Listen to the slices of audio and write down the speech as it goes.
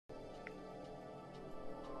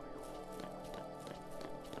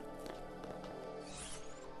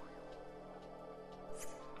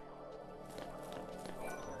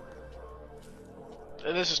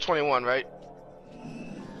this is 21, right?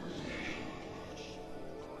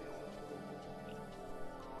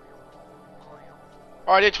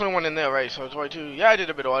 Oh, I did 21 in there, right? So 22. Yeah, I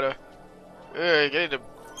did a bit order.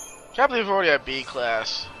 Can't believe we're already at B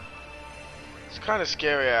class. It's kind of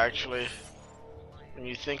scary, actually, when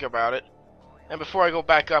you think about it. And before I go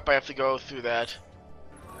back up, I have to go through that.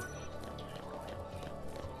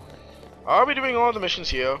 I'll be doing all the missions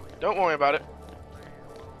here. Don't worry about it.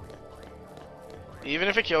 Even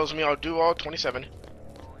if it kills me, I'll do all 27.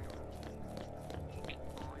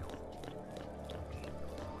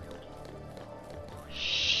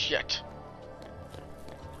 Shit.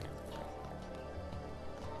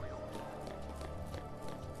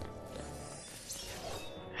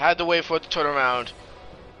 Had to wait for it to turn around.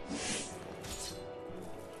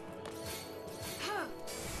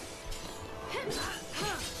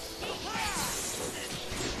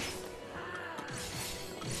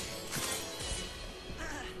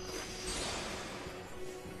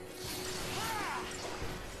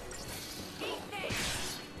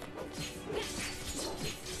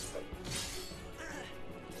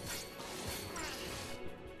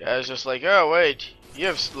 Yeah, it's just like, oh wait, you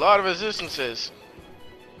have a lot of resistances.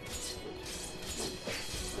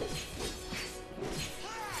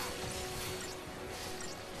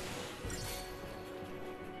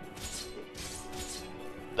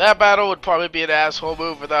 That battle would probably be an asshole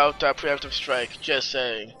move without preemptive strike, just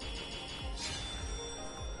saying.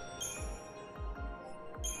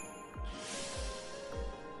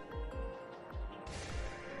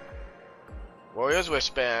 Warrior's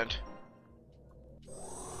Wristband.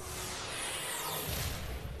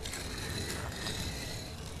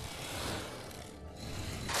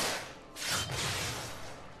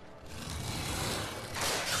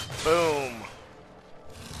 Boom.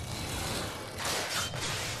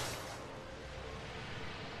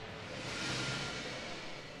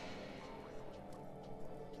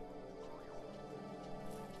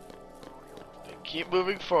 Keep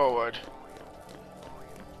moving forward.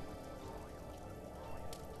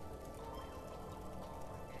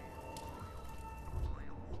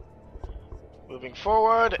 Moving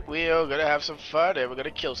forward, we are gonna have some fun and we're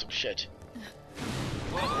gonna kill some shit.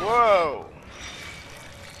 Whoa!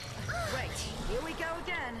 Right, here we go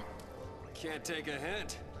again. Can't take a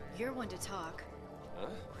hint. You're one to talk. Huh?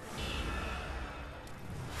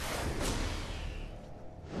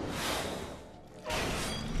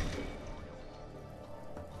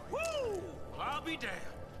 Woo! I'll be damned.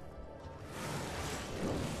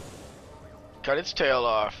 Cut its tail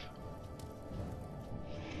off.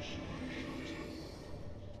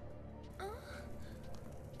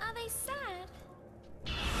 Are they sad?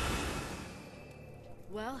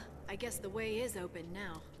 Well, I guess the way is open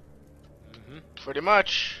now. Pretty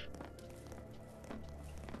much.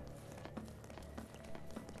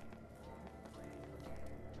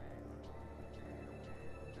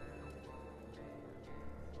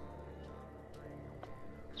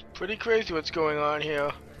 It's pretty crazy what's going on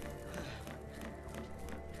here.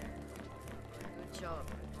 Good job.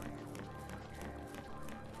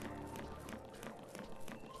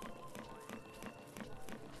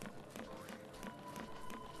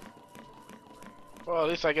 Well, at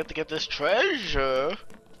least I get to get this treasure.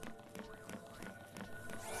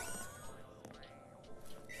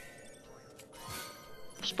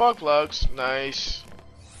 Spark plugs, nice.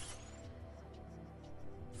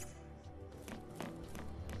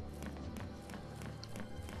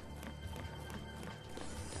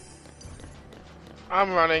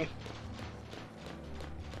 I'm running.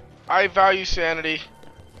 I value sanity.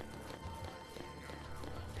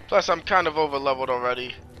 Plus, I'm kind of over leveled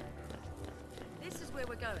already. This is where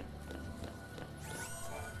we're going.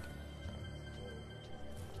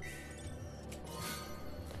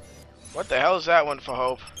 What the hell is that one for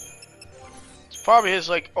Hope? It's probably his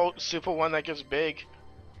like super one that gets big.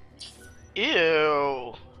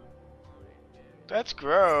 Ew. That's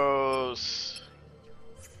gross.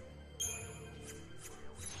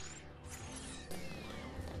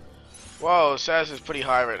 Whoa, status is pretty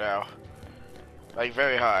high right now. Like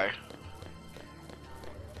very high.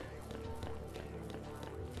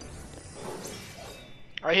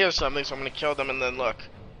 I hear something, so I'm gonna kill them and then look.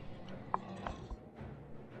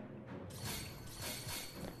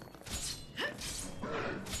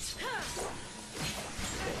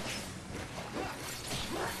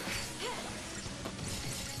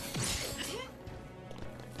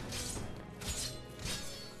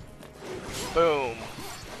 Boom.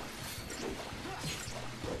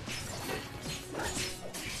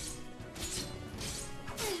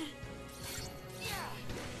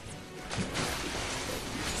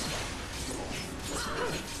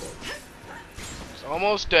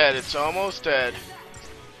 almost dead. It's almost dead.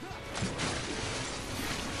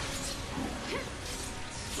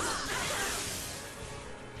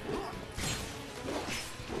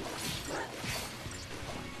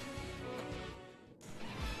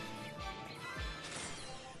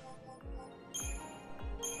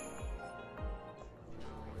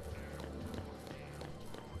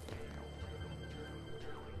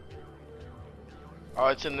 Oh,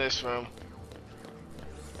 it's in this room.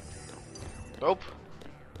 Nope.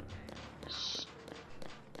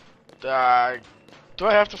 Do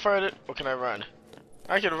I have to fight it, or can I run?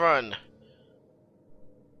 I can run.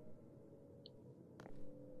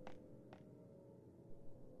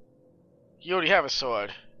 You already have a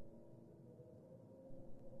sword.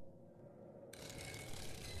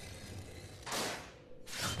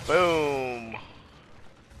 Boom.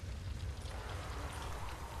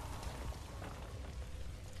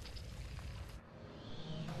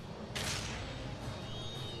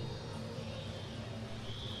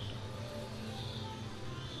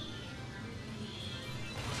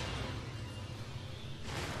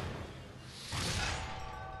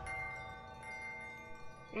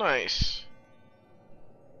 Nice.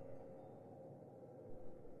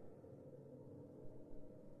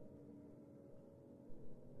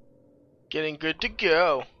 Getting good to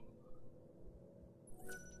go.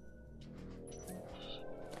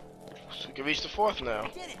 So we can reach the 4th now.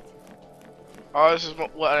 Oh, this is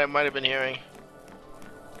what I might have been hearing.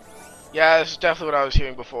 Yeah, this is definitely what I was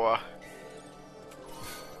hearing before.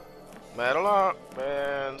 Metal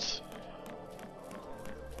armbands.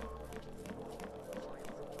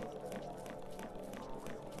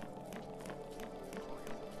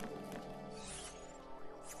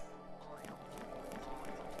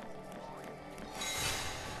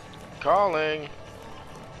 Calling.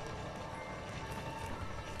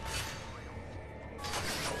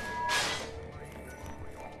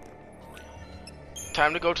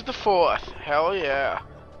 Time to go to the 4th. Hell yeah.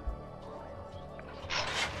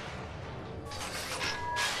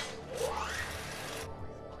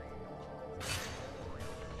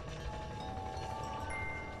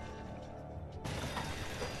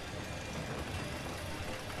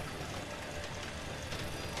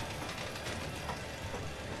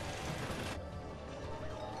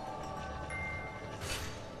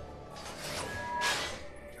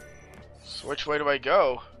 So which way do I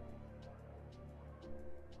go?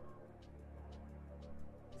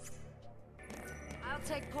 I'll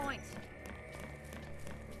take point.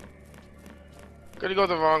 Gonna go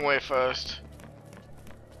the wrong way first.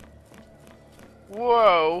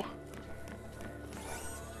 Whoa.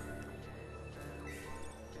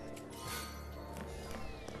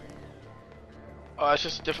 Oh, that's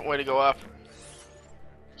just a different way to go up.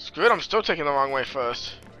 Screw it, I'm still taking the wrong way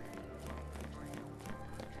first.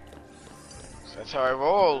 So that's how I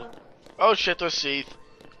roll. Oh shit, there's Seath.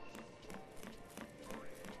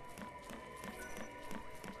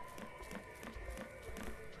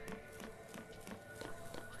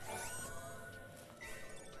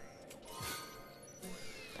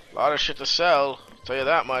 A lot of shit to sell, I'll tell you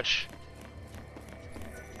that much.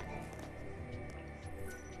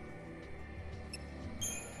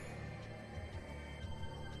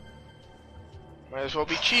 Might as well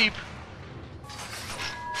be cheap.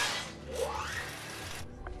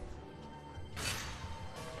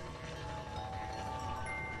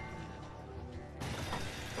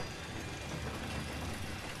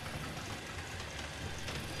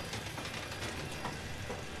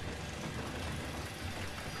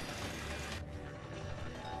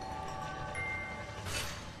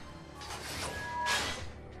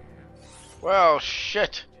 Well,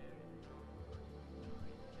 shit.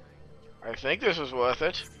 I think this was worth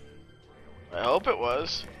it. I hope it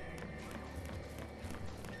was.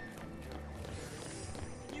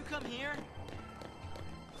 Can you come here?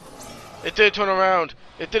 It did turn around.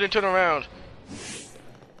 It didn't turn around.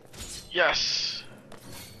 Yes.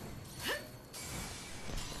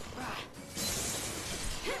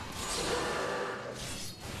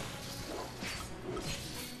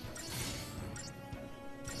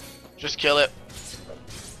 Just kill it.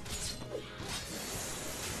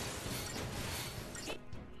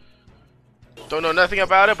 Don't know nothing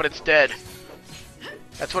about it, but it's dead.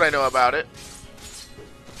 That's what I know about it.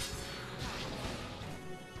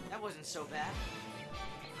 That wasn't so bad.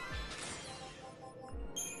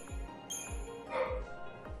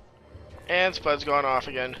 And Spud's gone off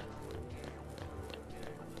again.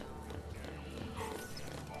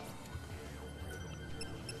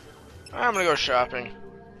 I'm gonna go shopping.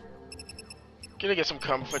 Gonna get some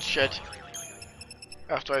comfort shit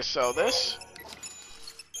after I sell this.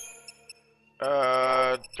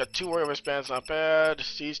 Got 2 warrior wristbands, not bad.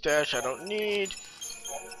 C stash, I don't need.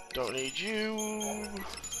 Don't need you.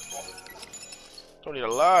 Don't need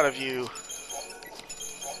a lot of you.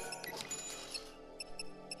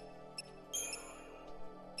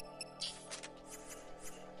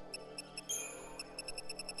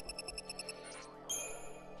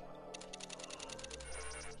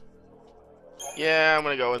 Yeah, I'm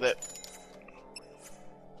gonna go with it.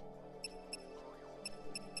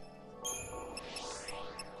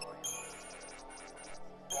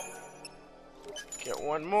 Get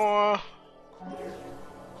one more.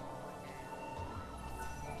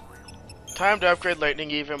 Time to upgrade lightning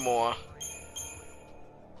even more.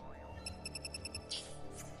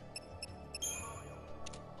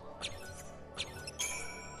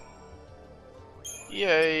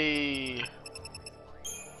 Yay!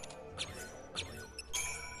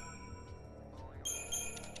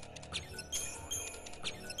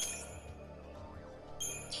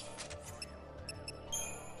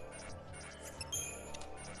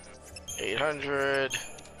 $800,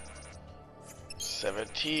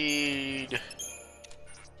 17,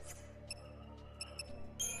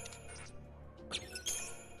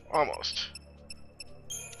 almost.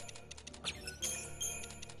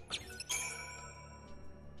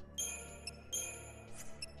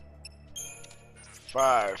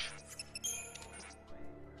 $5.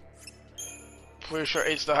 Pretty sure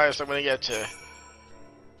 8's the highest I'm gonna get to.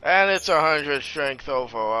 And it's 100 strength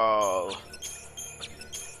overall.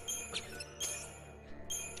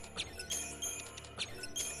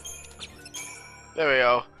 There we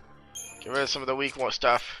go. Get rid of some of the weak more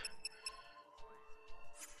stuff.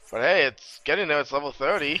 But hey, it's getting there. It's level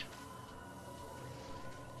 30.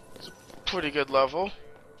 It's a pretty good level.